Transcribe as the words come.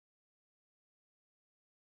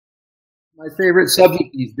My favorite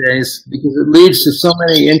subject these days because it leads to so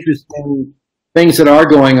many interesting things that are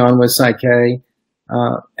going on with PSYCH-K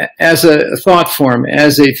as a thought form,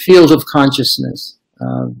 as a field of consciousness.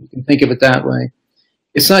 You can think of it that way.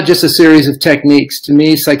 It's not just a series of techniques. To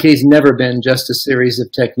me, PSYCH-K's never been just a series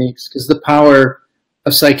of techniques because the power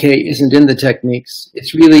of PSYCH-K isn't in the techniques.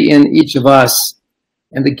 It's really in each of us.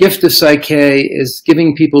 And the gift of PSYCH-K is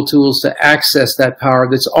giving people tools to access that power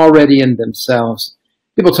that's already in themselves.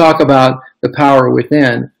 People talk about the power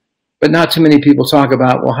within, but not too many people talk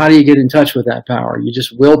about, well, how do you get in touch with that power? You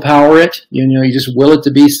just willpower it. You just will it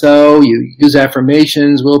to be so. You use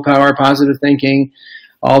affirmations, willpower, positive thinking,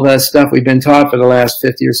 all that stuff we've been taught for the last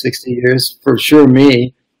 50 or 60 years. For sure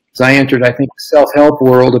me, because I entered, I think, the self-help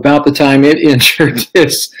world about the time it entered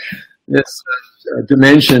this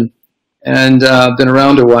dimension, and been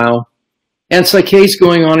around a while. And PSYCH-K's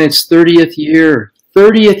going on its 30th year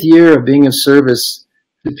of being of service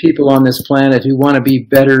to people on this planet who want to be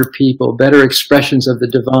better people, better expressions of the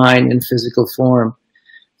divine in physical form.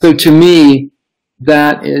 So to me,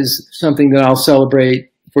 that is something that I'll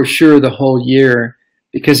celebrate for sure the whole year,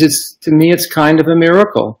 because to me, it's kind of a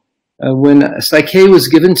miracle. When PSYCH-K was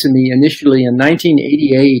given to me initially in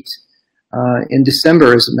 1988, in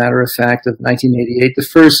December, as a matter of fact, of 1988, the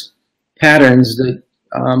first patterns that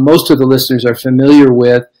most of the listeners are familiar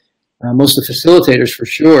with, most of the facilitators for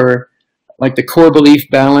sure, like the core belief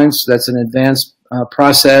balance. That's an advanced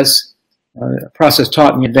process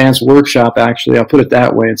taught in the advanced workshop, actually. I'll put it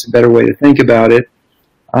that way. It's a better way to think about it.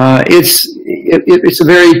 It's a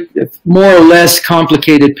very more or less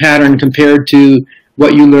complicated pattern compared to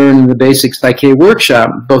what you learn in the basic PSYCH-K workshop.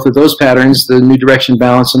 Both of those patterns, the new direction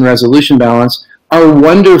balance and resolution balance, are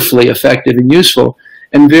wonderfully effective and useful,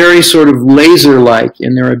 and very sort of laser-like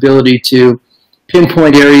in their ability to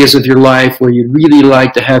pinpoint areas of your life where you'd really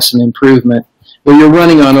like to have some improvement, where you're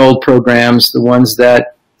running on old programs, the ones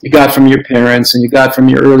that you got from your parents and you got from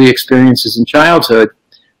your early experiences in childhood,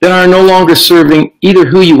 that are no longer serving either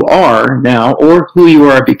who you are now or who you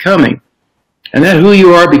are becoming. And that who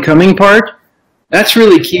you are becoming part, that's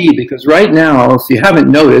really key, because right now, if you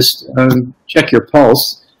haven't noticed, check your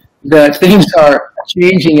pulse, that things are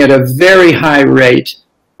changing at a very high rate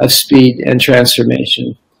of speed and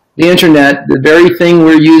transformation. The internet, the very thing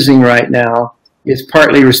we're using right now, is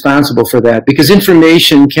partly responsible for that, because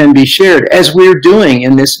information can be shared, as we're doing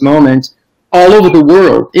in this moment, all over the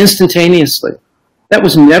world, instantaneously. That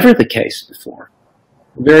was never the case before.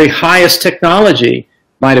 The very highest technology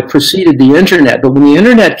might have preceded the internet, but when the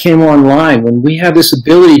internet came online, when we have this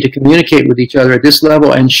ability to communicate with each other at this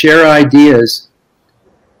level and share ideas,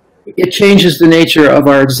 it changes the nature of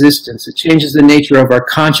our existence. It changes the nature of our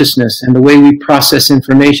consciousness and the way we process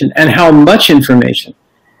information and how much information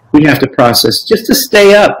we have to process just to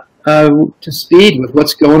stay up to speed with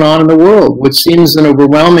what's going on in the world, which seems an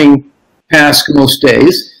overwhelming task most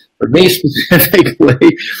days, for me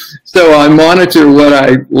specifically. So I monitor what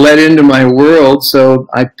I let into my world, so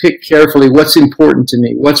I pick carefully what's important to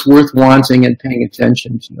me, what's worth wanting and paying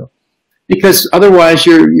attention to. Because otherwise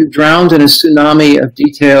you're drowned in a tsunami of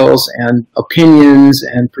details and opinions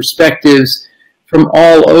and perspectives from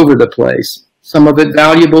all over the place. Some of it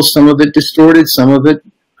valuable, some of it distorted, some of it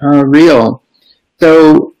real.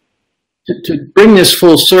 So to bring this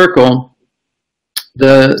full circle,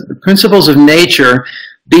 the principles of nature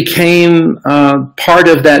became part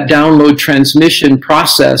of that download transmission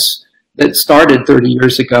process that started 30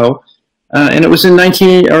 years ago. And it was in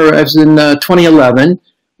 2011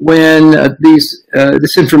 when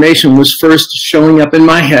this information was first showing up in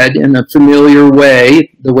my head in a familiar way,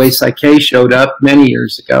 the way PSYCH-K showed up many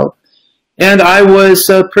years ago. And I was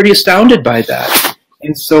pretty astounded by that.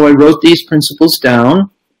 And so I wrote these principles down.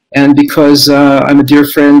 And because I'm a dear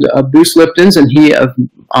friend of Bruce Lipton's and he of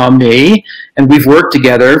me, and we've worked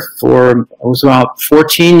together for about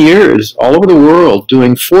 14 years all over the world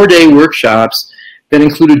doing 4-day workshops that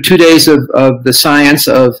included 2 days of the science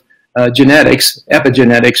of genetics,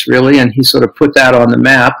 epigenetics really, and he sort of put that on the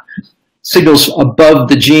map. Signals above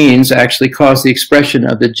the genes actually cause the expression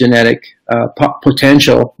of the genetic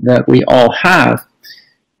potential that we all have.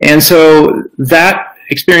 And so that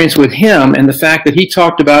experience with him and the fact that he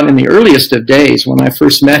talked about in the earliest of days when I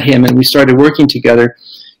first met him and we started working together,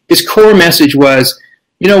 his core message was,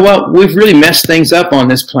 you know what, we've really messed things up on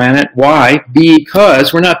this planet. Why?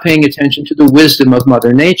 Because we're not paying attention to the wisdom of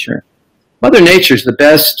Mother Nature. Mother Nature's the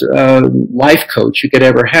best life coach you could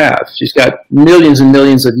ever have. She's got millions and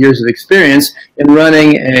millions of years of experience in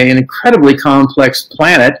running an incredibly complex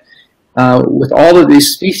planet with all of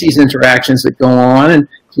these species interactions that go on,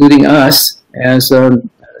 including us as a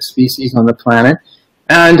species on the planet.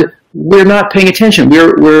 And we're not paying attention.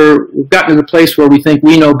 We've gotten to the place where we think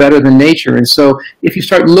we know better than nature. And so if you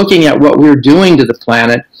start looking at what we're doing to the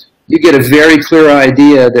planet, you get a very clear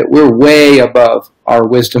idea that we're way above our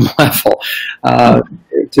wisdom level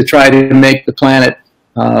to try to make the planet,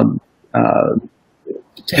 to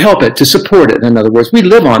help it, to support it. In other words, we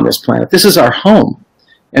live on this planet. This is our home.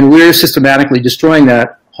 And we're systematically destroying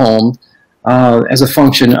that home as a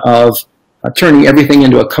function of turning everything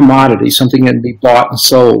into a commodity, something that can be bought and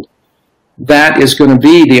sold. That is going to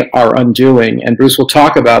be our undoing. And Bruce will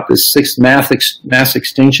talk about this sixth mass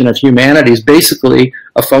extinction of humanity is basically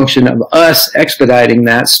a function of us expediting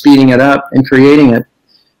that, speeding it up, and creating it.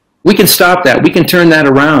 We can stop that. We can turn that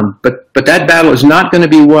around. But that battle is not going to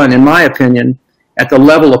be won, in my opinion, at the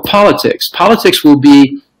level of politics. Politics will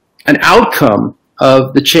be an outcome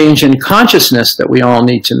of the change in consciousness that we all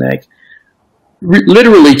need to make.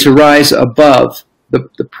 Literally to rise above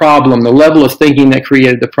the problem, the level of thinking that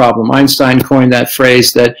created the problem. Einstein coined that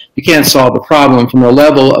phrase that you can't solve a problem from the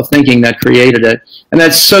level of thinking that created it. And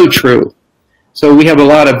that's so true. So we have a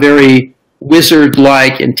lot of very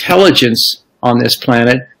wizard-like intelligence on this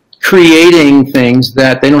planet creating things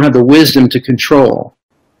that they don't have the wisdom to control.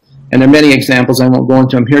 And there are many examples. I won't go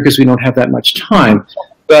into them here because we don't have that much time.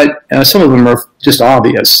 But some of them are just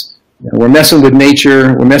obvious. You know, we're messing with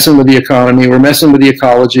nature. We're messing with the economy. We're messing with the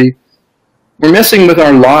ecology. We're messing with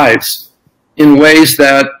our lives in ways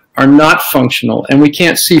that are not functional, and we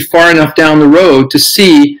can't see far enough down the road to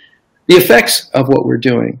see the effects of what we're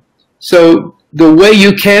doing. So the way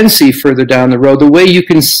you can see further down the road, the way you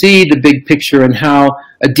can see the big picture and how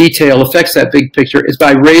a detail affects that big picture is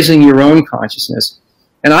by raising your own consciousness.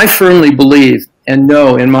 And I firmly believe and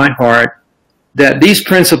know in my heart that these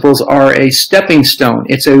principles are a stepping stone.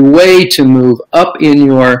 It's a way to move up in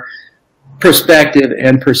your perspective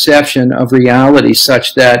and perception of reality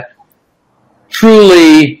such that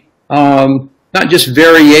truly, not just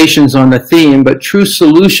variations on the theme, but true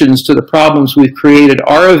solutions to the problems we've created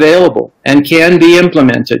are available and can be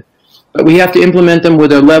implemented. But we have to implement them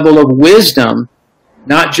with a level of wisdom,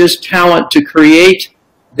 not just talent to create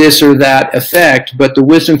this or that effect, but the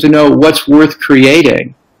wisdom to know what's worth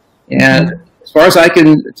creating. And as far as I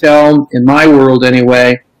can tell, in my world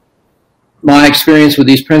anyway, my experience with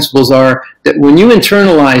these principles are that when you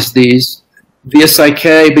internalize these via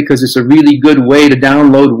PSYCH-K, because it's a really good way to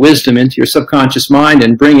download wisdom into your subconscious mind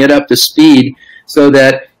and bring it up to speed so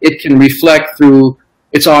that it can reflect through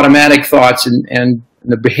its automatic thoughts and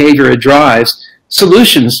the behavior it drives,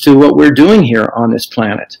 solutions to what we're doing here on this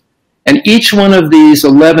planet. And each one of these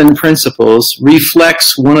 11 principles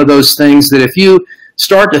reflects one of those things that if you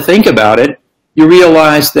start to think about it, you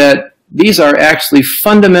realize that these are actually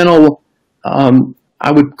fundamental,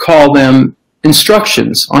 I would call them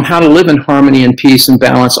instructions on how to live in harmony and peace and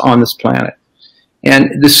balance on this planet.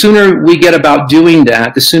 And the sooner we get about doing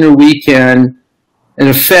that, the sooner we can, in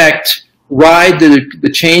effect, ride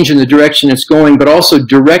the change in the direction it's going, but also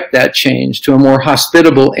direct that change to a more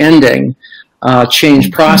hospitable ending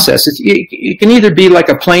change process. It can either be like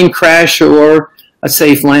a plane crash or a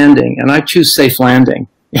safe landing, and I choose safe landing.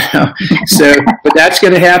 You know? So, but that's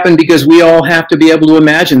going to happen because we all have to be able to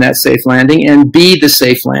imagine that safe landing and be the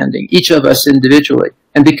safe landing, each of us individually.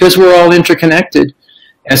 And because we're all interconnected,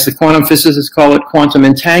 as the quantum physicists call it, quantum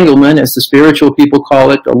entanglement, as the spiritual people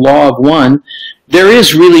call it, the law of one, there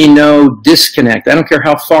is really no disconnect. I don't care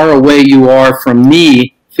how far away you are from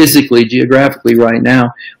me physically, geographically right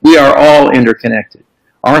now, we are all interconnected.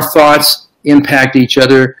 Our thoughts impact each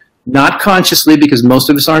other, not consciously because most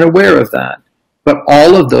of us aren't aware of that. But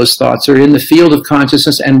all of those thoughts are in the field of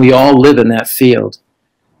consciousness, and we all live in that field.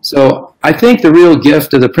 So I think the real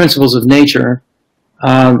gift of the principles of nature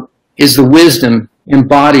is the wisdom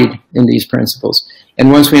embodied in these principles.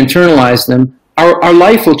 And once we internalize them, our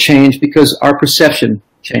life will change because our perception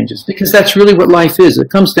changes. Because that's really what life is. It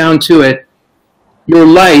comes down to it. Your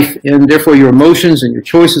life, and therefore your emotions and your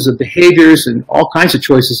choices of behaviors and all kinds of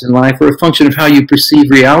choices in life, are a function of how you perceive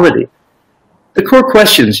reality. The core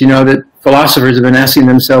questions, you know, that philosophers have been asking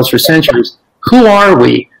themselves for centuries: who are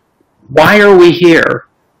we? Why are we here?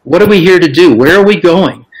 What are we here to do? Where are we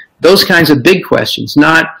going? Those kinds of big questions,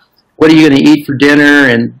 not what are you going to eat for dinner,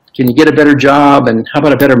 and can you get a better job, and how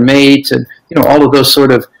about a better mate, and you know, all of those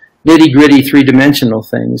sort of nitty-gritty three-dimensional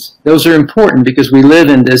things. Those are important because we live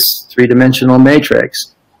in this three-dimensional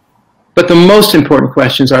matrix. But the most important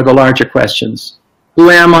questions are the larger questions.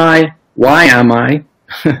 Who am I? Why am I?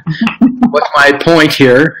 What's my point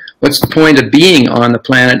here? What's the point of being on the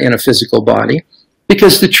planet in a physical body?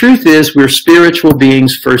 Because the truth is, we're spiritual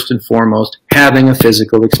beings first and foremost, having a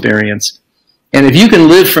physical experience. And if you can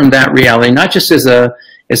live from that reality, not just as a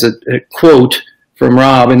quote from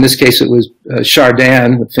Rob. In this case, it was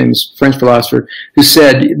Chardin, the famous French philosopher, who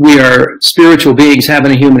said we are spiritual beings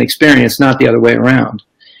having a human experience, not the other way around.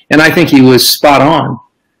 And I think he was spot on.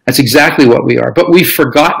 That's exactly what we are. But we've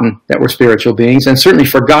forgotten that we're spiritual beings, and certainly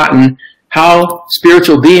forgotten how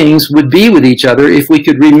spiritual beings would be with each other if we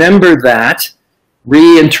could remember that,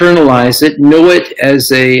 re-internalize it, know it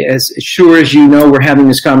as sure as you know we're having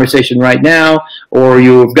this conversation right now, or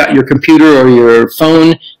you've got your computer or your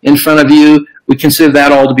phone in front of you. We consider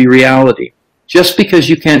that all to be reality. Just because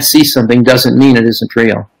you can't see something doesn't mean it isn't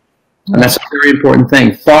real. And that's a very important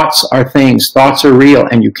thing. Thoughts are things. Thoughts are real,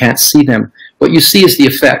 and you can't see them. What you see is the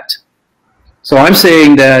effect. So I'm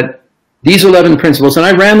saying that these 11 principles, and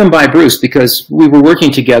I ran them by Bruce because we were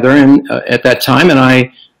working together and at that time, and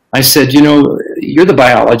I said, you know, you're the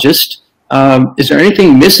biologist. Is there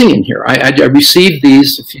anything missing in here? I received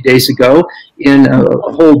these a few days ago in a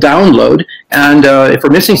whole download, and if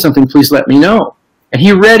we're missing something, please let me know. And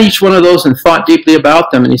he read each one of those and thought deeply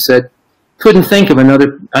about them, and he said, couldn't think of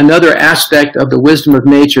another aspect of the wisdom of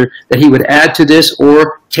nature that he would add to this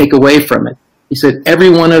or take away from it. He said, every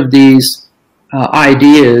one of these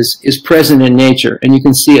ideas is present in nature, and you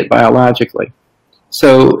can see it biologically.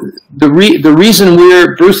 So the reason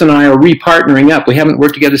Bruce and I are re-partnering up, we haven't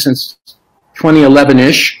worked together since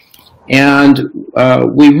 2011-ish, and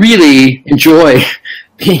we really enjoy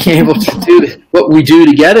being able to do what we do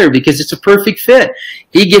together because it's a perfect fit.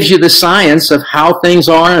 He gives you the science of how things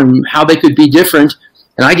are and how they could be different,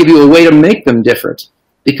 and I give you a way to make them different,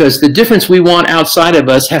 because the difference we want outside of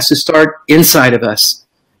us has to start inside of us.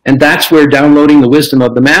 And that's where downloading the wisdom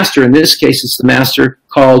of the master, in this case it's the master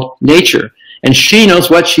called nature, and she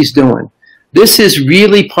knows what she's doing. This is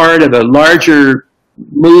really part of a larger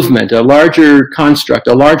movement, a larger construct,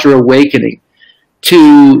 a larger awakening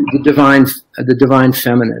to the divine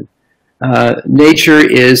feminine. Nature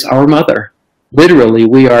is our mother. Literally,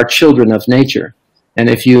 we are children of nature. And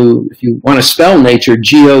if you want to spell nature,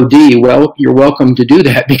 G-O-D, well, you're welcome to do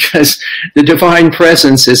that, because the divine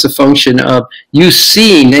presence is a function of you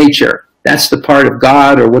see nature. That's the part of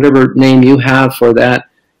God, or whatever name you have for that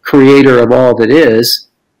creator of all that is,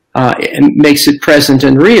 and makes it present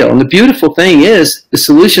and real. And the beautiful thing is the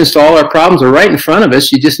solutions to all our problems are right in front of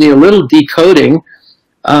us. You just need a little decoding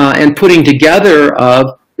and putting together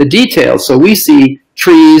of the details. So we see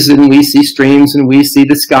trees, and we see streams, and we see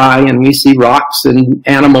the sky, and we see rocks and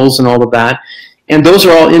animals and all of that. And those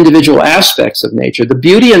are all individual aspects of nature. The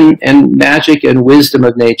beauty and magic and wisdom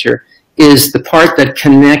of nature is the part that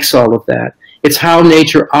connects all of that. It's how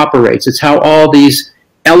nature operates. It's how all these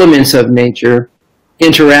elements of nature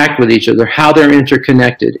interact with each other, how they're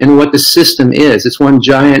interconnected, and what the system is. It's one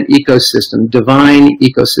giant ecosystem, divine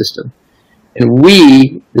ecosystem. And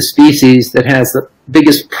we, the species that has the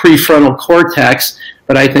biggest prefrontal cortex,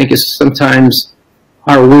 but I think is sometimes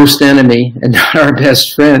our worst enemy and not our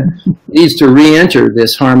best friend, needs to re-enter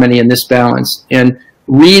this harmony and this balance and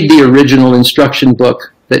read the original instruction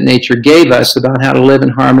book that nature gave us about how to live in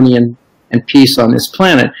harmony and peace on this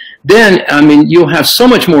planet. Then, I mean, you'll have so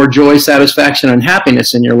much more joy, satisfaction, and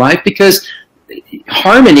happiness in your life, because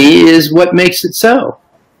harmony is what makes it so.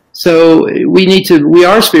 So we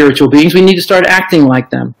are spiritual beings. We need to start acting like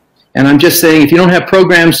them. And I'm just saying, if you don't have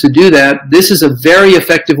programs to do that, this is a very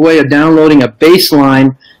effective way of downloading a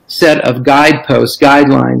baseline set of guideposts,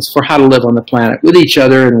 guidelines for how to live on the planet with each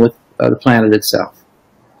other and with the planet itself.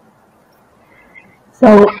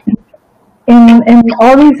 So in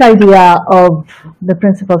all this idea of the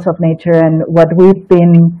principles of nature and what we've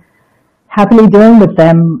been happily doing with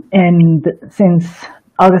them, and since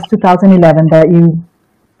August 2011 that you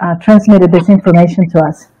transmitted this information to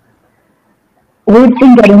us, we've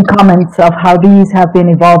been getting comments of how these have been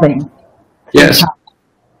evolving. Yes.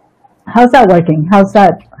 How's that working? How's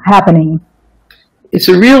that happening? It's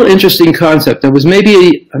a real interesting concept. There was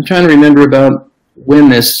maybe, I'm trying to remember about when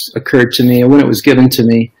this occurred to me or when it was given to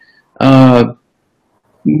me.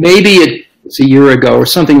 Maybe it's a year ago or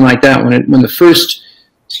something like that, when the first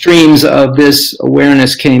streams of this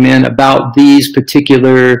awareness came in about these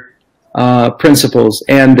particular principles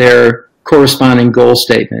and their corresponding goal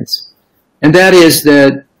statements. And that is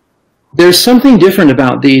that there's something different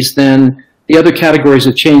about these than the other categories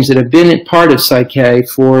of change that have been part of PSYCH-K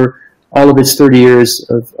for all of its 30 years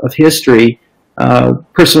of history.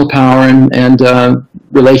 Personal power and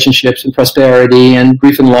relationships and prosperity and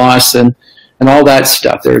grief and loss and all that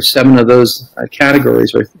stuff. There are 7 of those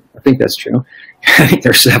categories, or I think that's true. I think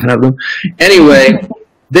there are 7 of them. Anyway,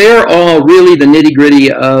 they're all really the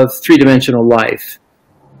nitty-gritty of three-dimensional life.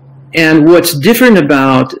 And what's different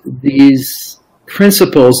about these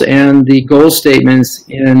principles and the goal statements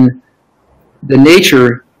in the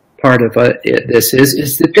nature part of this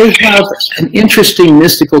is that they have an interesting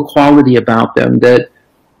mystical quality about them that,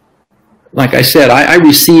 like I said, I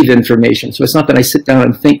receive information. So it's not that I sit down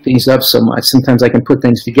and think things up so much. Sometimes I can put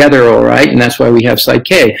things together all right, and that's why we have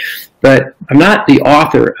PSYCH-K. But I'm not the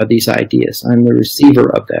author of these ideas. I'm the receiver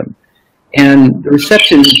of them. And the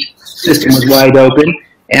reception system was wide open,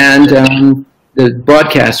 and the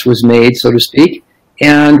broadcast was made, so to speak.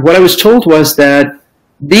 And what I was told was that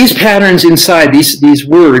these patterns inside, these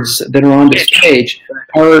words that are on this page,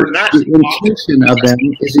 the intention of them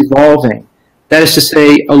is evolving. That is to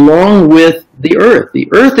say, along with the Earth. The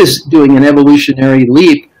Earth is doing an evolutionary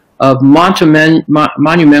leap of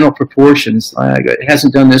monumental proportions. It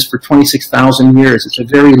hasn't done this for 26,000 years. It's a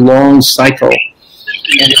very long cycle.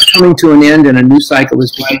 And it's coming to an end, and a new cycle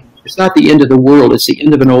is beginning. It's not the end of the world. It's the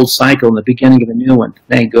end of an old cycle and the beginning of a new one.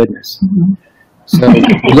 Thank goodness. Mm-hmm. So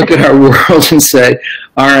we look at our world and say,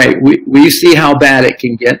 all right, we see how bad it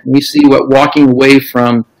can get. We see what walking away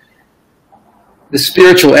from the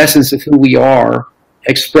spiritual essence of who we are,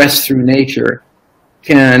 expressed through nature,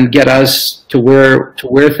 can get us to where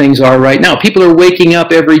things are right now. People are waking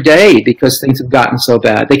up every day because things have gotten so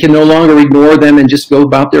bad. They can no longer ignore them and just go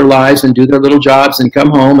about their lives and do their little jobs and come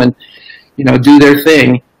home and, you know, do their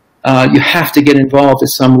thing. You have to get involved at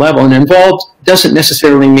some level. And involved doesn't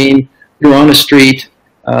necessarily mean you're on a street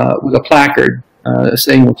with a placard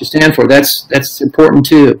saying what you stand for. That's important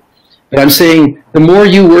too. But I'm saying the more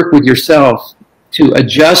you work with yourself to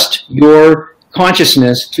adjust your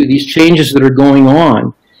consciousness to these changes that are going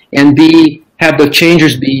on, and have the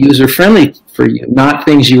changes be user-friendly for you, not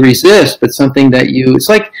things you resist, but something that it's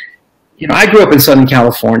like, you know, I grew up in Southern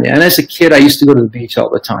California, and as a kid I used to go to the beach all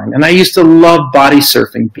the time, and I used to love body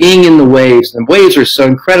surfing, being in the waves, and the waves are so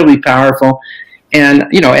incredibly powerful. And,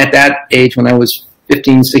 you know, at that age, when I was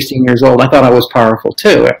 15, 16 years old, I thought I was powerful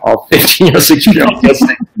too. All 15 or 16 years old,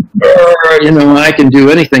 you know, I can do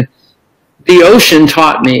anything. The ocean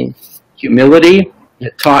taught me humility.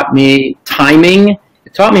 It taught me timing.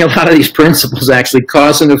 It taught me a lot of these principles, actually,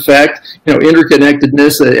 cause and effect, you know,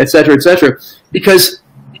 interconnectedness, et cetera, because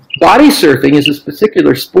body surfing is this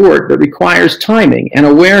particular sport that requires timing and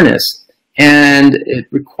awareness. And it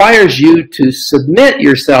requires you to submit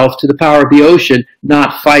yourself to the power of the ocean,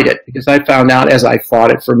 not fight it. Because I found out, as I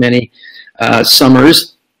fought it for many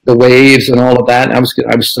summers, the waves and all of that, I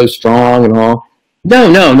was so strong and all.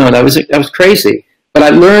 No, that was crazy. But I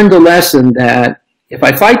learned the lesson that if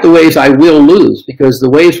I fight the waves, I will lose, because the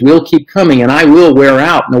waves will keep coming and I will wear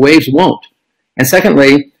out and the waves won't. And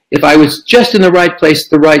secondly, if I was just in the right place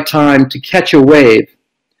at the right time to catch a wave,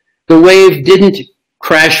 the wave didn't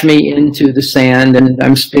crash me into the sand and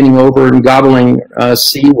I'm spinning over and gobbling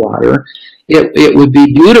seawater. It would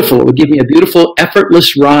be beautiful. It would give me a beautiful,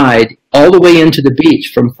 effortless ride all the way into the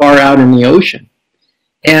beach from far out in the ocean.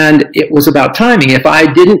 And it was about timing. If I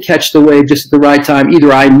didn't catch the wave just at the right time,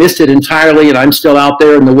 either I missed it entirely and I'm still out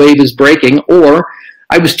there and the wave is breaking, or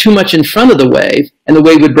I was too much in front of the wave and the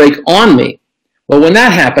wave would break on me. Well, when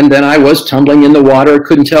that happened, then I was tumbling in the water,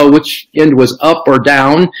 couldn't tell which end was up or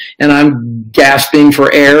down, and I'm gasping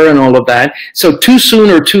for air and all of that. So too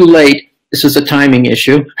soon or too late, this is a timing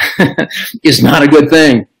issue, is not a good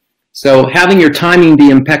thing. So having your timing be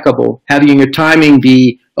impeccable, having your timing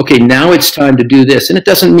be, okay, now it's time to do this. And it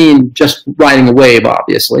doesn't mean just riding a wave,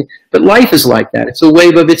 obviously, but life is like that. It's a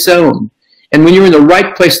wave of its own. And when you're in the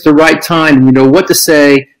right place at the right time and you know what to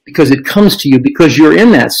say, because it comes to you, because you're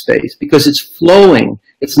in that space, because it's flowing.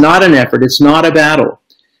 It's not an effort. It's not a battle.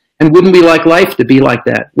 And wouldn't we like life to be like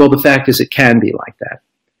that? Well, the fact is it can be like that.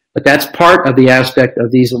 But that's part of the aspect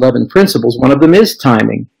of these 11 principles. One of them is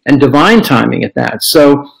timing, and divine timing at that.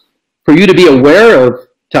 So for you to be aware of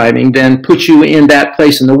timing then puts you in that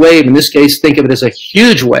place in the wave. In this case, think of it as a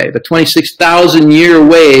huge wave, a 26,000-year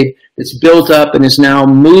wave that's built up and is now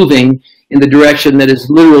moving in the direction that is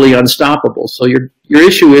literally unstoppable. So your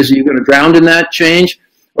issue is, are you going to drown in that change,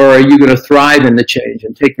 or are you going to thrive in the change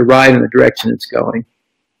and take the ride in the direction it's going?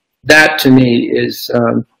 That, to me, is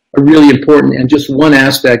a really important and just one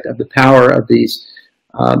aspect of the power of these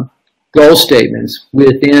goal statements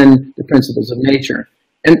within the principles of nature.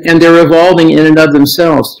 And they're evolving in and of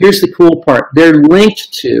themselves. Here's the cool part. They're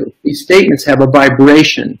linked to, these statements have a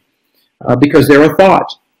vibration because they're a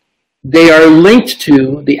thought. They are linked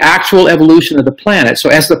to the actual evolution of the planet. So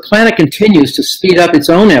as the planet continues to speed up its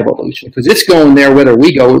own evolution, because it's going there whether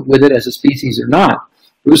we go with it as a species or not,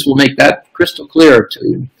 Bruce will make that crystal clear to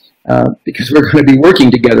you, because we're going to be working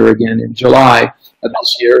together again in July of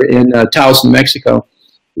this year in Taos, New Mexico.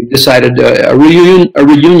 We decided a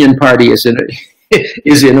reunion party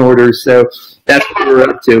is in order, so that's what we're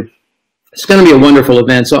up to. It's going to be a wonderful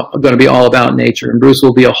event. It's going to be all about nature, and Bruce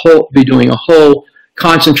will be doing a whole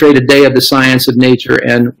concentrated day of the science of nature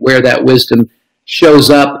and where that wisdom shows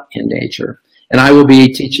up in nature. And I will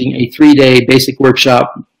be teaching a 3-day basic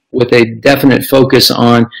workshop with a definite focus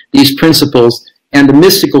on these principles and the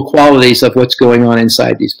mystical qualities of what's going on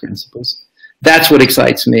inside these principles. That's what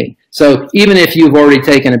excites me. So even if you've already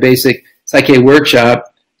taken a basic PSYCH-K workshop,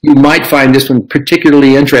 you might find this one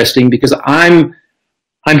particularly interesting, because I'm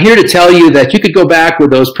here to tell you that you could go back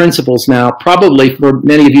with those principles now, probably for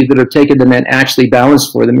many of you that have taken them and actually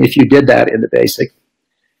balanced for them, if you did that in the basic.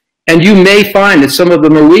 And you may find that some of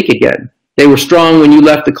them are weak again. They were strong when you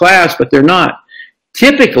left the class, but they're not.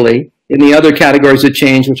 Typically, in the other categories of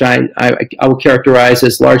change, which I will characterize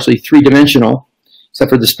as largely three-dimensional, except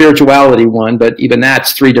for the spirituality one, but even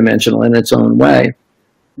that's three-dimensional in its own way.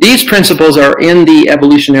 These principles are in the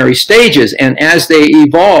evolutionary stages, and as they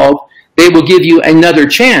evolve, they will give you another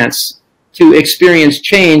chance to experience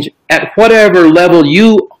change at whatever level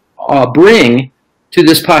you bring to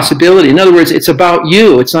this possibility. In other words, it's about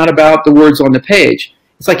you. It's not about the words on the page.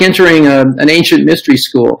 It's like entering an ancient mystery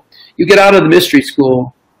school. You get out of the mystery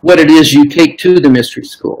school what it is you take to the mystery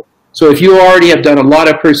school. So if you already have done a lot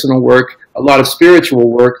of personal work, a lot of spiritual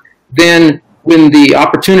work, then when the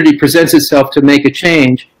opportunity presents itself to make a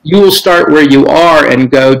change, you will start where you are and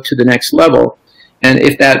go to the next level. And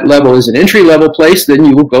if that level is an entry-level place, then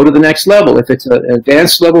you will go to the next level. If it's an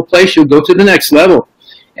advanced level place, you'll go to the next level.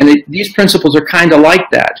 And these principles are kind of like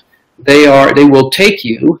that. They will take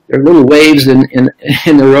you, they're little waves in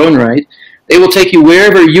their own right. They will take you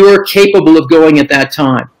wherever you're capable of going at that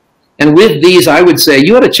time. And with these, I would say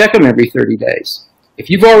you ought to check them every 30 days. If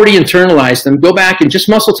you've already internalized them, go back and just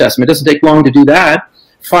muscle test them. It doesn't take long to do that.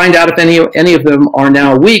 Find out if any of them are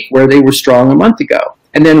now weak where they were strong a month ago.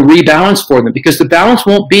 And then rebalance for them, because the balance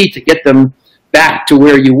won't be to get them back to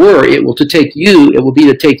where you were. It will be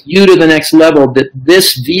to take you to the next level that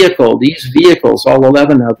this vehicle, these vehicles, all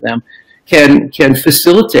 11 of them, can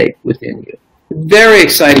facilitate within you. Very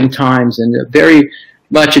exciting times, and very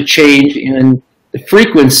much a change in the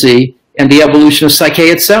frequency and the evolution of PSYCH-K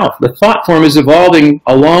itself. The thought form is evolving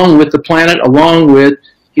along with the planet, along with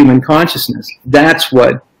human consciousness. That's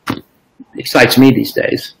what excites me these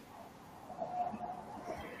days.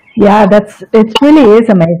 Yeah, it really is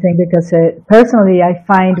amazing, because personally I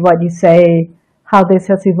find what you say, how this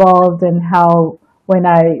has evolved, and how when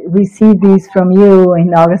I received these from you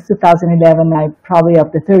in August 2011, I probably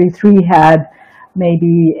of the 33 had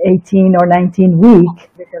maybe 18 or 19 week,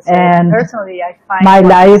 and personally I find my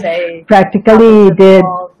life practically did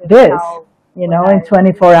this, you know, in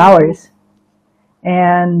 24 hours.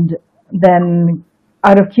 And then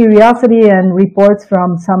out of curiosity and reports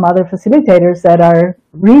from some other facilitators that are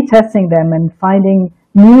retesting them and finding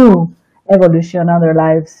new evolution on their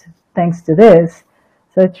lives thanks to this.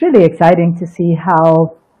 So it's really exciting to see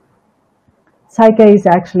how PSYCH-K is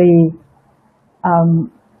actually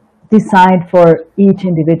designed for each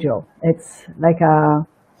individual. It's like a,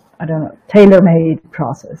 I don't know, tailor-made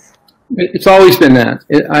process. It's always been that.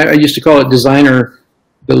 I used to call it designer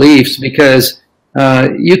beliefs, because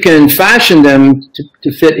you can fashion them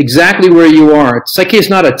to fit exactly where you are. PSYCH-K is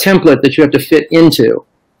not a template that you have to fit into.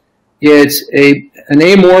 It's an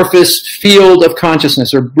amorphous field of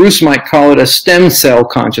consciousness, or Bruce might call it a stem cell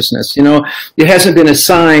consciousness. You know, it hasn't been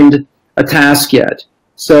assigned a task yet.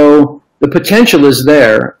 So the potential is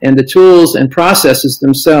there, and the tools and processes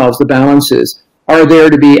themselves, the balances, are there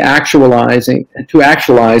to be actualizing, to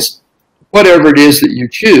actualize whatever it is that you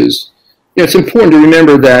choose. You know, it's important to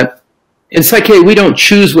remember that in PSYCH-K, we don't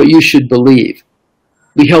choose what you should believe.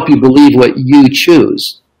 We help you believe what you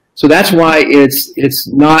choose. So that's why it's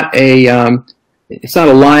not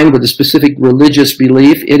aligned with a specific religious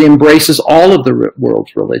belief. It embraces all of the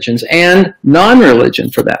world's religions and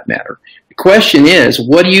non-religion, for that matter. The question is,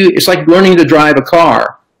 it's like learning to drive a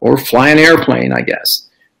car or fly an airplane, I guess.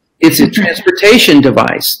 It's a transportation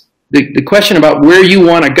device. The question about where you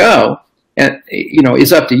want to go,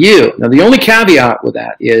 is up to you. Now, the only caveat with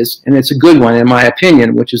that is, and it's a good one in my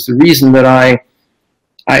opinion, which is the reason that I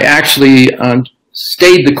actually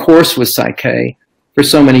stayed the course with PSYCH-K for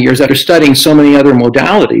so many years after studying so many other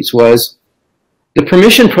modalities, was the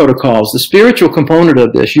permission protocols, the spiritual component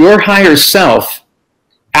of this. Your higher self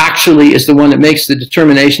actually is the one that makes the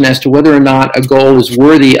determination as to whether or not a goal is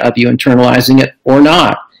worthy of you internalizing it or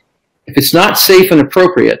not. If it's not safe and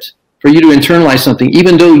appropriate for you to internalize something,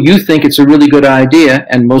 even though you think it's a really good idea,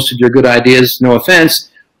 and most of your good ideas, no offense,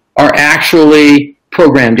 are actually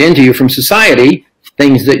programmed into you from society,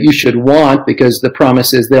 things that you should want because the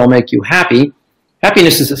promise is they'll make you happy,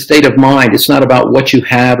 Happiness is a state of mind. It's not about what you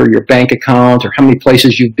have or your bank account or how many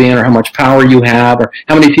places you've been or how much power you have or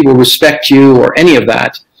how many people respect you or any of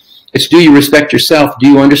that. It's, do you respect yourself? Do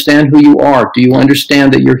you understand who you are? Do you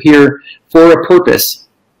understand that you're here for a purpose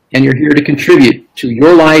and you're here to contribute to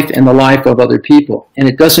your life and the life of other people? And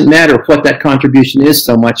it doesn't matter what that contribution is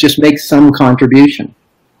so much. Just make some contribution.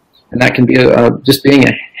 And that can be just being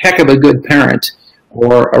a heck of a good parent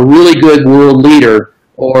or a really good world leader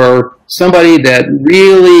or somebody that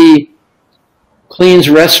really cleans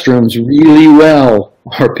restrooms really well,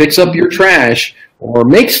 or picks up your trash, or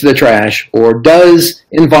makes the trash, or does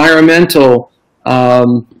environmental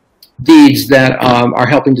deeds that are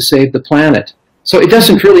helping to save the planet. So it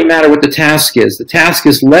doesn't really matter what the task is. The task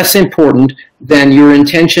is less important than your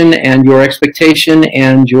intention and your expectation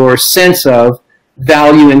and your sense of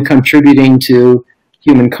value in contributing to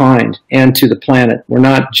humankind and to the planet. We're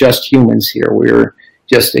not just humans here. We're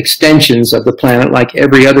just extensions of the planet like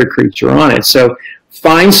every other creature on it. So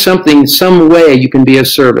find something, some way you can be of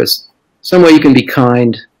service, some way you can be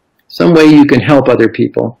kind, some way you can help other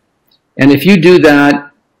people. And if you do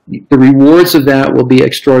that, the rewards of that will be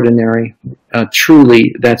extraordinary.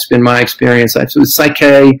 Truly, that's been my experience. With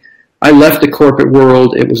PSYCH-K, I left the corporate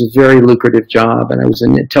world. It was a very lucrative job, and I was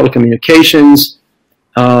in telecommunications,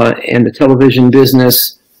 in the television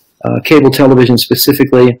business, cable television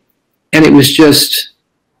specifically, and it was just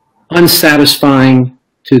unsatisfying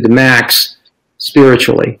to the max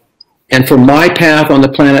spiritually. And for my path on the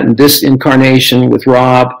planet in this incarnation with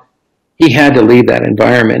Rob, he had to leave that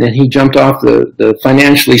environment, and he jumped off the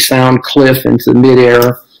financially sound cliff into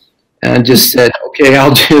midair and just said, okay,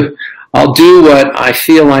 I'll do what I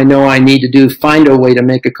feel I know I need to do, find a way to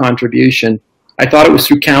make a contribution. I thought it was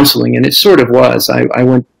through counseling, and it sort of was. I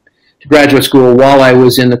went to graduate school while I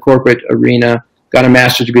was in the corporate arena, got a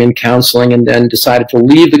master's degree in counseling, and then decided to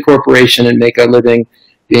leave the corporation and make a living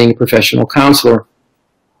being a professional counselor.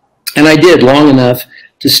 And I did long enough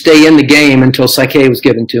to stay in the game until PSYCH-K was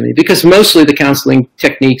given to me, because mostly the counseling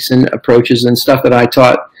techniques and approaches and stuff that I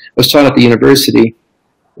was taught at the university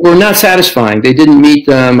were not satisfying. They didn't meet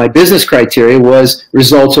my business criteria, was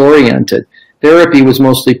results-oriented. Therapy was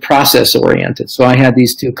mostly process-oriented. So I had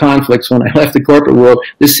these two conflicts when I left the corporate world.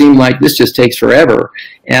 This seemed like this just takes forever.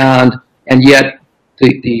 And yet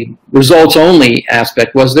the results-only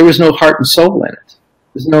aspect was there was no heart and soul in it.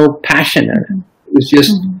 There's no passion in it. It was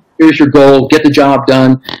just, here's your goal, get the job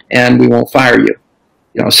done, and we won't fire you.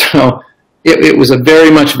 You know, so it was a very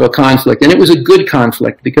much of a conflict, and it was a good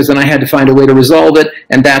conflict because then I had to find a way to resolve it,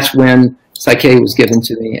 and that's when PSYCH-K was given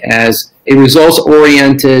to me as a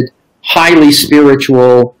results-oriented, highly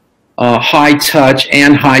spiritual, high-touch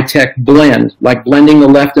and high-tech blend, like blending the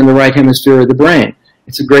left and the right hemisphere of the brain.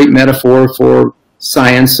 It's a great metaphor for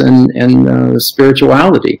science and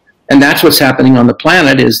spirituality. And that's what's happening on the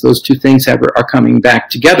planet, is those two things are coming back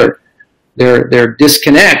together. Their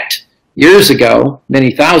disconnect years ago,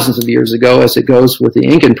 many thousands of years ago, as it goes with the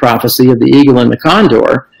Incan prophecy of the eagle and the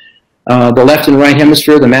condor, the left and right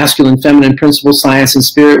hemisphere, the masculine, feminine principle, science and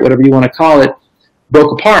spirit, whatever you want to call it,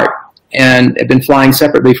 broke apart and have been flying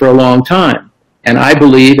separately for a long time. And I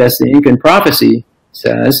believe, as the Incan prophecy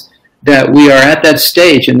says, that we are at that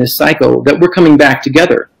stage in this cycle that we're coming back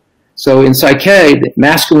together. So in PSYCH-K, the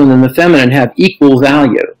masculine and the feminine have equal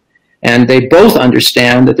value. And they both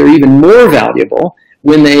understand that they're even more valuable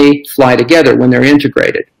when they fly together, when they're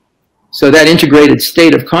integrated. So that integrated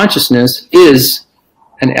state of consciousness is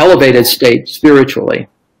an elevated state spiritually.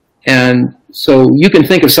 And so you can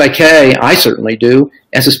think of PSYCH-K, I certainly do,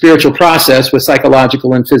 as a spiritual process with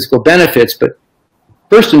psychological and physical benefits, but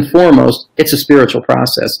first and foremost, it's a spiritual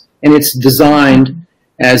process. And it's designed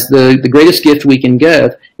as the greatest gift we can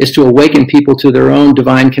give is to awaken people to their own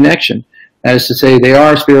divine connection. That is to say, they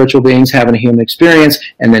are spiritual beings having a human experience,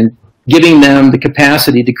 and then giving them the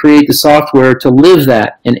capacity to create the software to live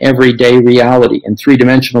that in everyday reality, in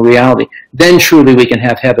three-dimensional reality. Then truly we can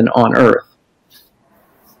have heaven on earth.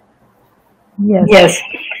 Yes.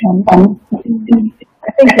 I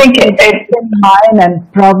think mine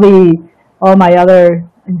and probably all my other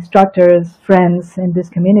instructors, friends in this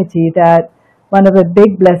community, that one of the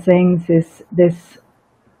big blessings is this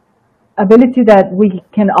ability that we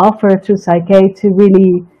can offer through PSYCH-K to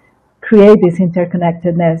really create this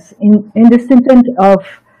interconnectedness, independent of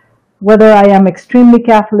whether I am extremely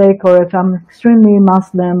Catholic or if I'm extremely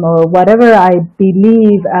Muslim or whatever I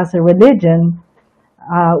believe as a religion.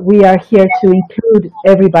 We are here to include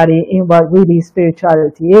everybody in what really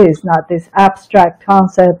spirituality is, not this abstract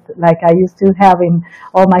concept like I used to have in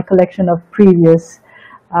all my collection of previous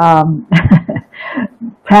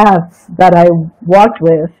paths that I walked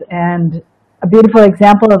with. And a beautiful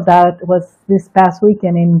example of that was this past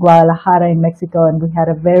weekend in Guadalajara in Mexico, and we had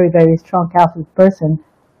a very, very strong Catholic person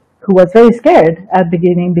who was very scared at the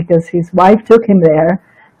beginning because his wife took him there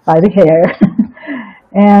by the hair.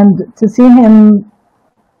 And to see him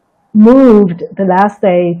moved the last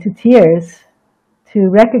day to tears, to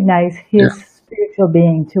recognize his spiritual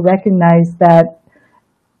being, to recognize that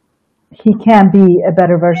he can be a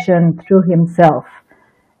better version through himself,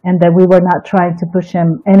 and that we were not trying to push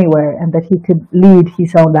him anywhere, and that he could lead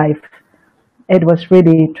his own life. It was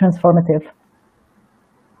really transformative.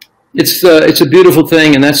 It's a beautiful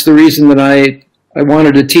thing, and that's the reason that I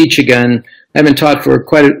wanted to teach again. I haven't taught for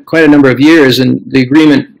quite a number of years, and the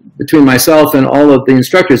agreement between myself and all of the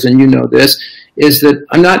instructors, and you know this, is that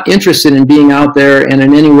I'm not interested in being out there and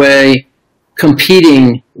in any way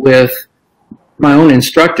competing with my own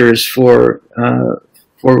instructors for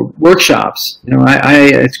workshops. You know,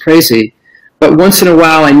 it's crazy. But once in a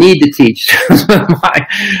while, I need to teach.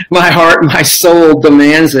 my heart, my soul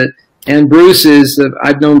demands it. And Bruce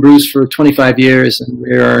I've known Bruce for 25 years, and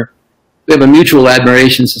we have a mutual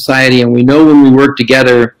admiration society, and we know when we work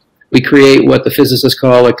together, we create what the physicists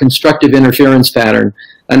call a constructive interference pattern.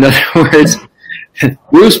 In other words,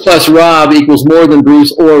 Bruce plus Rob equals more than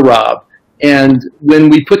Bruce or Rob. And when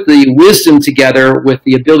we put the wisdom together with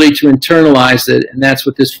the ability to internalize it, and that's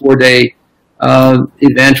what this 4-day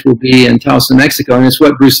event will be in Taos, New Mexico, and it's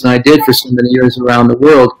what Bruce and I did for so many years around the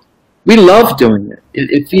world. We love doing it.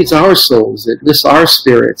 It feeds our souls. It lifts our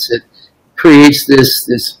spirits. It creates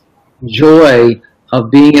this joy of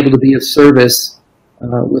being able to be of service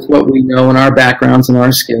with what we know and our backgrounds and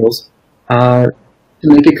our skills to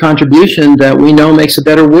make a contribution that we know makes a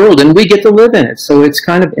better world, and we get to live in it. So it's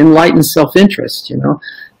kind of enlightened self-interest, you know.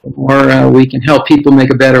 The more we can help people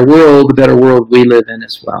make a better world, the better world we live in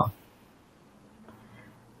as well.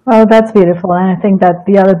 Well, that's beautiful, and I think that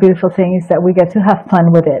the other beautiful thing is that we get to have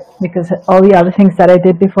fun with it, because all the other things that I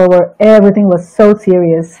did before where everything was so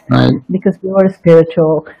serious, right, because we were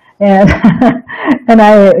spiritual, and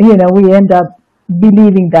we end up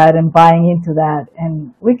believing that and buying into that,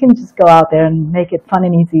 and we can just go out there and make it fun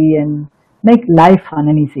and easy and make life fun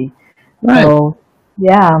and easy. Right. So,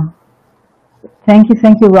 yeah. Thank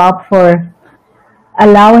you, Rob, for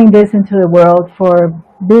allowing this into the world, for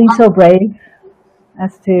being so brave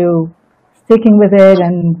as to sticking with it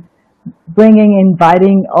and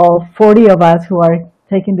inviting all 40 of us who are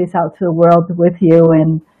taking this out to the world with you.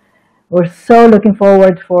 And we're so looking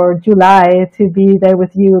forward for July to be there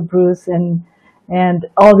with you, Bruce, and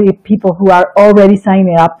all the people who are already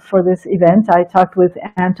signing up for this event. I talked with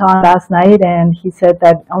Anton last night, and he said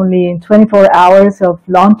that only in 24 hours of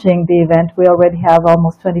launching the event, we already have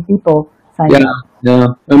almost 20 people signing up. Yeah,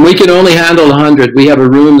 and we can only handle 100. We have a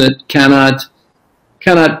room that cannot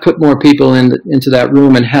put more people into that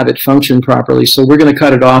room and have it function properly. So we're going to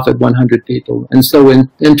cut it off at 100 people. And so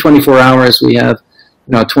in 24 hours, we have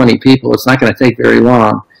 20 people. It's not going to take very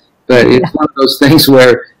long. But it's one of those things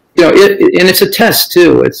where, and it's a test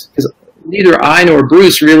too. It's because neither I nor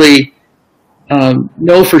Bruce really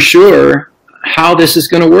know for sure how this is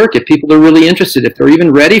going to work, if people are really interested, if they're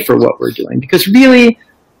even ready for what we're doing. Because really,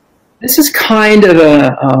 this is kind of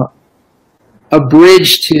a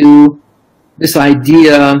bridge to this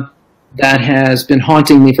idea that has been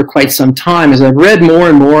haunting me for quite some time as I've read more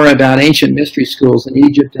and more about ancient mystery schools in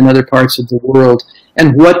Egypt and other parts of the world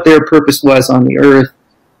and what their purpose was on the earth.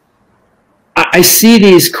 I see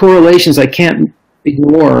these correlations I can't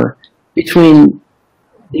ignore between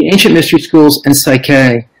the ancient mystery schools and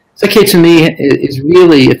PSYCH-K. PSYCH-K to me is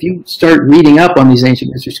really, if you start reading up on these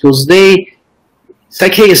ancient mystery schools,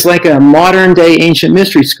 PSYCH-K is like a modern-day ancient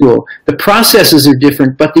mystery school. The processes are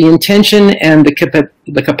different, but the intention and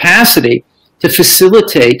the capacity to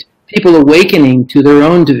facilitate people awakening to their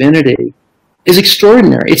own divinity is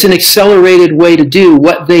extraordinary. It's an accelerated way to do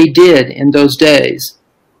what they did in those days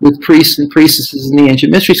with priests and priestesses in the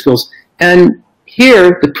ancient mystery schools. And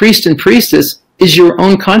here, the priest and priestess is your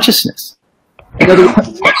own consciousness. In other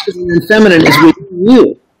words, masculine and feminine is within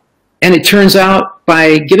you. And it turns out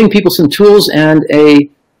by giving people some tools and an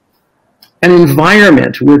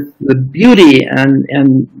environment with the beauty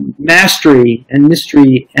and mastery and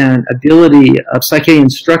mystery and ability of PSYCH-K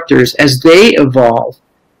instructors, as they evolve,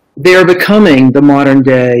 they are becoming the modern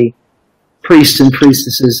day priests and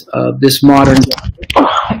priestesses of this modern day.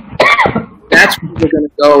 That's where we're going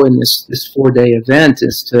to go in this 4-day event,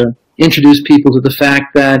 is to introduce people to the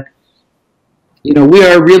fact that we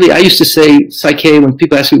are really, I used to say PSYCH-K, when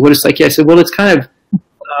people ask me what is PSYCH-K, I said, well, it's kind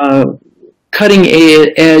of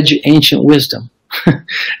cutting-edge ancient wisdom. And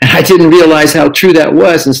I didn't realize how true that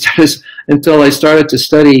was until I started to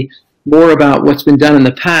study more about what's been done in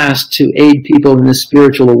the past to aid people in this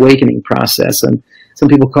spiritual awakening process. And some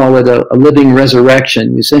people call it a living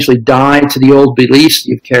resurrection. You essentially die to the old beliefs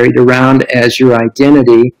you've carried around as your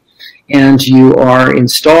identity, and you are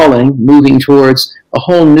moving towards a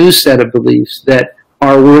whole new set of beliefs that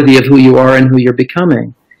are worthy of who you are and who you're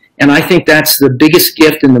becoming. And I think that's the biggest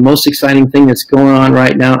gift and the most exciting thing that's going on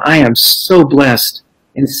right now. I am so blessed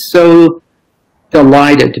and so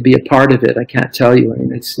delighted to be a part of it. I can't tell you. I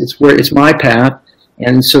mean, it's my path,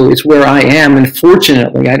 and so it's where I am. And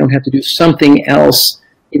fortunately, I don't have to do something else,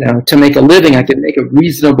 to make a living. I can make a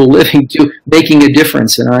reasonable living to making a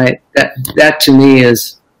difference, and that to me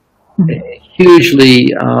is a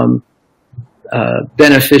hugely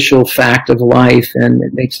beneficial fact of life, and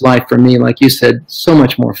it makes life for me, like you said, so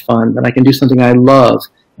much more fun. That I can do something I love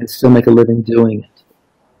and still make a living doing it.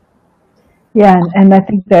 Yeah, and I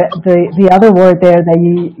think that the other word there that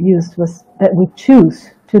you used was that we choose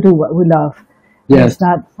to do what we love. Yes. It's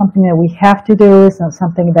not something that we have to do. It's not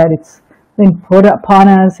something that it's been put upon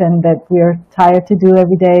us and that we're tired to do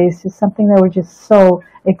every day. It's just something that we're just so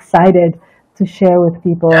excited to share with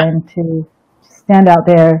people and to stand out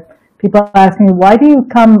there. People ask me, why do you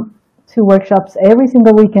come to workshops every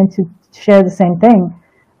single weekend to share the same thing?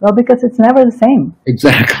 Well, because it's never the same.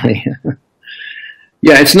 Exactly.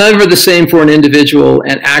 Yeah, it's never the same for an individual,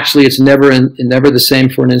 and actually it's never the same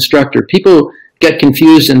for an instructor. People get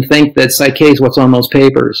confused and think that PSYCH-K is what's on those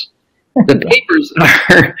papers. The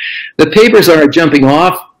papers are a jumping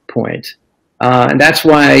off point. And that's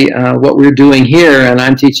why what we're doing here, and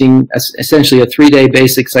I'm teaching essentially a 3-day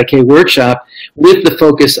basic PSYCH-K workshop with the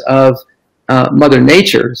focus of Mother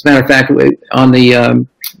Nature. As a matter of fact, on the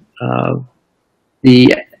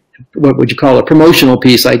what would you call it, promotional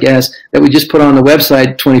piece, I guess, that we just put on the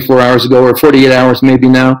website 24 hours ago, or 48 hours maybe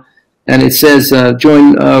now. And it says,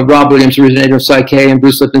 join Rob Williams, originator of PSYCH-K, and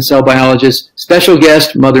Bruce Lipton, cell biologist, special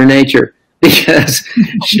guest, Mother Nature, because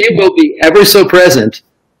she will be ever so present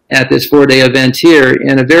at this 4-day event here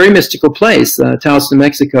in a very mystical place. Taos, New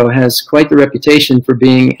Mexico has quite the reputation for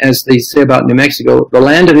being, as they say about New Mexico, the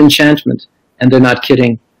land of enchantment, and they're not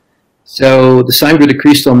kidding. So the Sangre de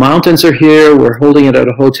Cristo Mountains are here. We're holding it at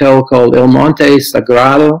a hotel called El Monte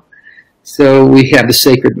Sagrado. So we have the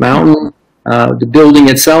Sacred Mountain, the building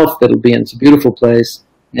itself that'll be in. It's a beautiful place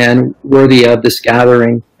and worthy of this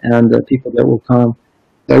gathering and the people that will come.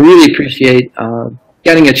 So I really appreciate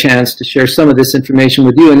getting a chance to share some of this information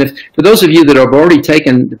with you. And for those of you that have already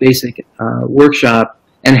taken the basic workshop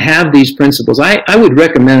and have these principles, I would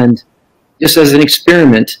recommend, just as an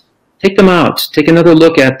experiment, take them out. Take another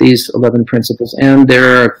look at these 11 principles. And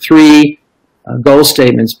there are 3 goal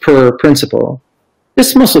statements per principle.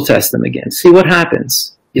 Just muscle test them again. See what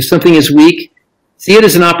happens. If something is weak, see it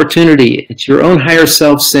as an opportunity. It's your own higher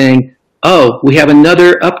self saying, oh, we have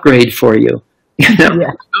another upgrade for you.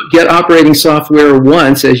 You get operating software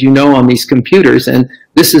once, as you know, on these computers, and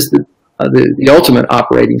this is the ultimate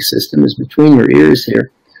operating system is between your ears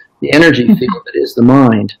here, the energy field that is the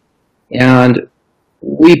mind. And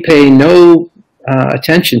we pay no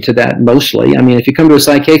attention to that mostly. I mean, if you come to a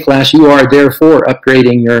PSYCH-K class, you are therefore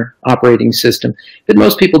upgrading your operating system. But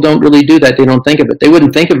most people don't really do that. They don't think of it. They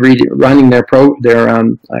wouldn't think of running their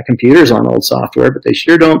computers on old software, but they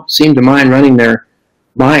sure don't seem to mind running their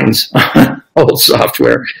minds on old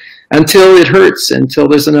software until it hurts, until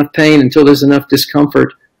there's enough pain, until there's enough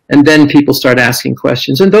discomfort, and then people start asking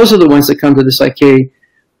questions. And those are the ones that come to the PSYCH-K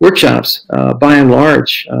workshops, by and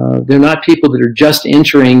large. They're not people that are just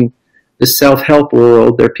entering the self-help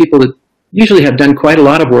world. They're people that usually have done quite a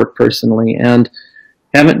lot of work personally and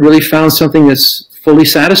haven't really found something that's fully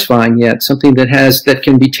satisfying yet, something that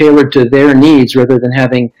can be tailored to their needs rather than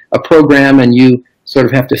having a program and you sort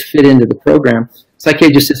of have to fit into the program.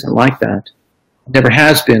 PSYCH-K just isn't like that. It never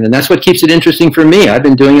has been, and that's what keeps it interesting for me. I've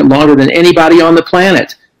been doing it longer than anybody on the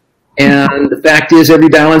planet. And the fact is, every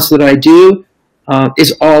balance that I do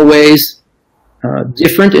is always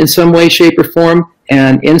different in some way, shape, or form,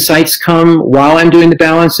 and insights come while I'm doing the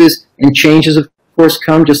balances, and changes, of course,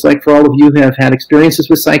 come, just like for all of you who have had experiences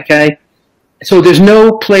with PSYCH-K. So there's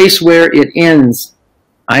no place where it ends.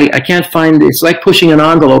 I can't find, it's like pushing an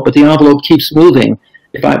envelope, but the envelope keeps moving.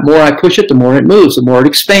 The more I push it, the more it moves, the more it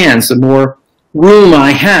expands, the more room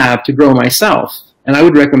I have to grow myself. And I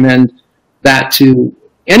would recommend that to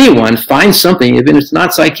anyone. Find something, even if it's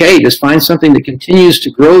not PSYCH-K, just find something that continues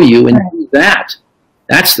to grow you and do that.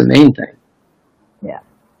 That's the main thing. Yeah,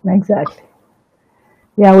 exactly.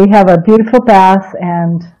 Yeah, we have a beautiful path,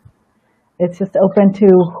 and it's just open to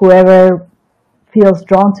whoever feels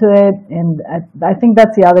drawn to it. And I think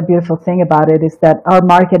that's the other beautiful thing about it, is that our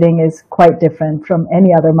marketing is quite different from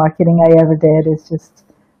any other marketing I ever did. It's just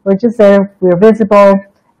We're just there. We're visible.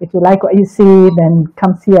 If you like what you see, then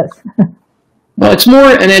come see us. Well, it's more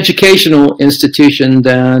an educational institution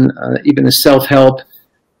than even a self-help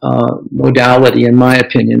modality, in my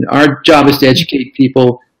opinion. Our job is to educate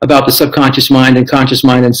people about the subconscious mind and conscious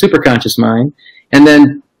mind and superconscious mind, and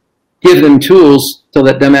then give them tools to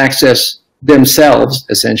let them access themselves,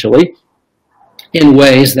 essentially, in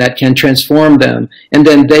ways that can transform them, and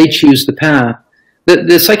then they choose the path.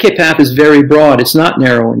 The Psych-K path is very broad. It's not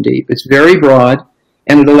narrow and deep. It's very broad,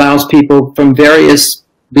 and it allows people from various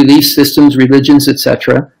belief systems, religions,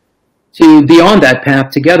 etc., to be on that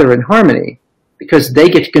path together in harmony, because they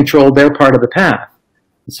get to control their part of the path.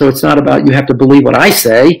 So it's not about you have to believe what I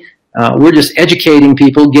say. We're just educating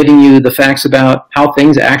people, giving you the facts about how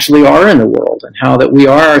things actually are in the world, and how that we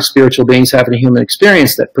are spiritual beings having a human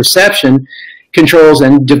experience, that perception controls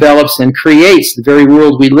and develops and creates the very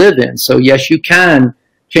world we live in. So yes, you can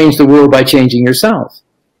change the world by changing yourself.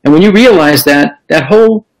 And when you realize that, that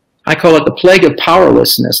whole, I call it the plague of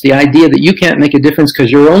powerlessness, the idea that you can't make a difference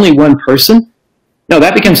because you're only one person, no,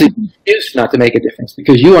 that becomes an excuse not to make a difference,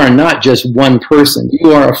 because you are not just one person.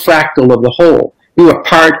 You are a fractal of the whole. You are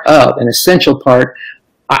part of, an essential part,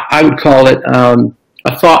 I would call it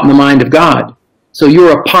a thought in the mind of God. So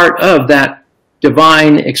you're a part of that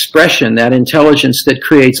divine expression, that intelligence that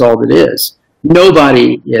creates all that is.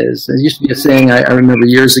 Nobody is. There used to be a saying I remember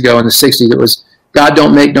years ago in the 60s, it was, God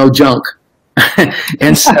don't make no junk.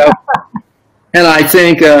 And so, and I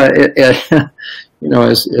think, you know,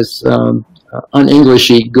 as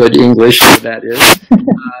un-Englishy good English that is,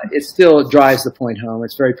 it still drives the point home.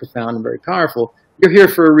 It's very profound and very powerful. You're here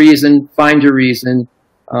for a reason. Find your reason.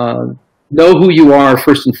 Know who you are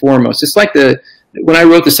first and foremost. It's like when I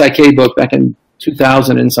wrote the Psych-K book back in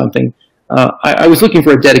 2000 and something, I was looking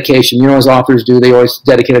for a dedication. You know, as authors do, they always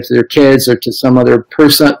dedicate it to their kids or to some other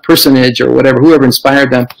personage or whatever, whoever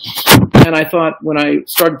inspired them. And I thought, when I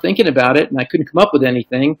started thinking about it and I couldn't come up with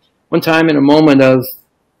anything, one time in a moment of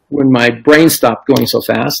when my brain stopped going so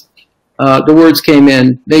fast, the words came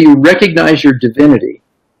in, may you recognize your divinity,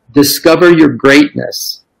 discover your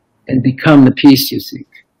greatness, and become the peace you seek.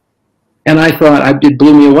 And I thought, it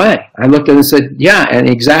blew me away. I looked at it and said, yeah, and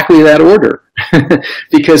exactly that order.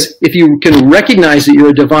 Because if you can recognize that you're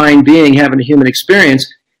a divine being having a human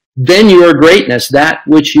experience, then your greatness, that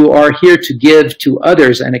which you are here to give to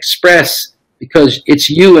others and express, because it's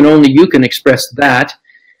you and only you can express that.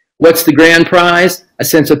 What's the grand prize? A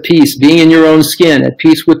sense of peace, being in your own skin, at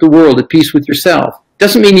peace with the world, at peace with yourself.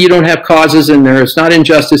 Doesn't mean you don't have causes and there's not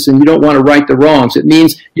injustice and you don't want to right the wrongs. It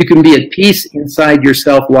means you can be at peace inside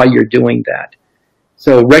yourself while you're doing that.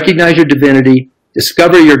 So recognize your divinity,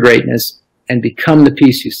 discover your greatness, and become the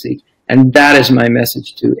peace you seek. And that is my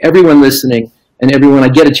message to everyone listening and everyone I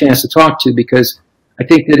get a chance to talk to, because I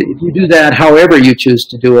think that if you do that, however you choose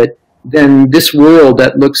to do it, then this world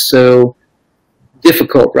that looks so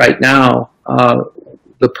difficult right now,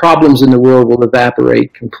 the problems in the world will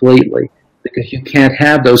evaporate completely, because you can't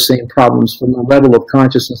have those same problems from the level of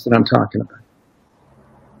consciousness that I'm talking about.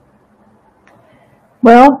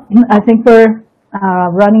 Well, I think we're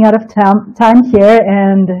running out of time here,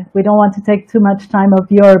 and we don't want to take too much time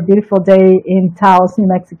of your beautiful day in Taos, New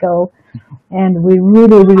Mexico. And we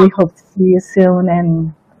really, really hope to see you soon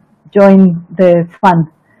and join the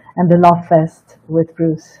fun and the Love Fest with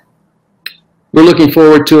Bruce. We're looking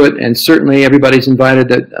forward to it, and certainly everybody's invited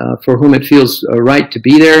that for whom it feels right to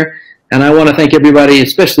be there. And I want to thank everybody,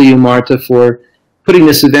 especially you, Marta, for putting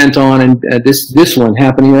this event on, and this one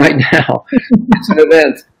happening right now. It's an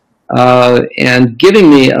event, and giving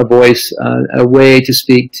me a voice, a way to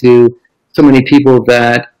speak to so many people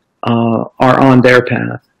that are on their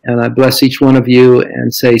path. And I bless each one of you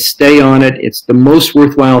and say, stay on it. It's the most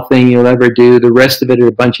worthwhile thing you'll ever do. The rest of it are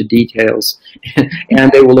a bunch of details.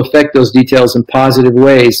 And they will affect those details in positive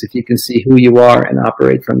ways if you can see who you are and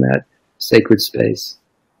operate from that sacred space.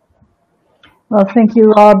 Well, thank you,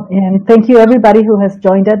 Rob, and thank you everybody who has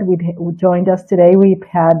joined us today. We've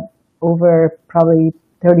had over probably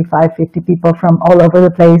 35, 50 people from all over the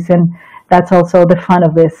place, and that's also the fun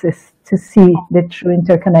of this, is to see the true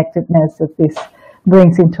interconnectedness that this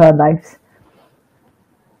brings into our lives.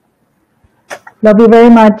 Love you very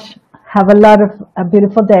much. Have a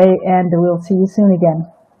beautiful day, and we'll see you soon again.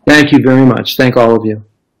 Thank you very much. Thank all of you.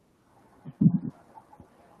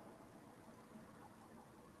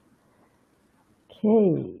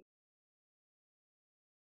 Okay.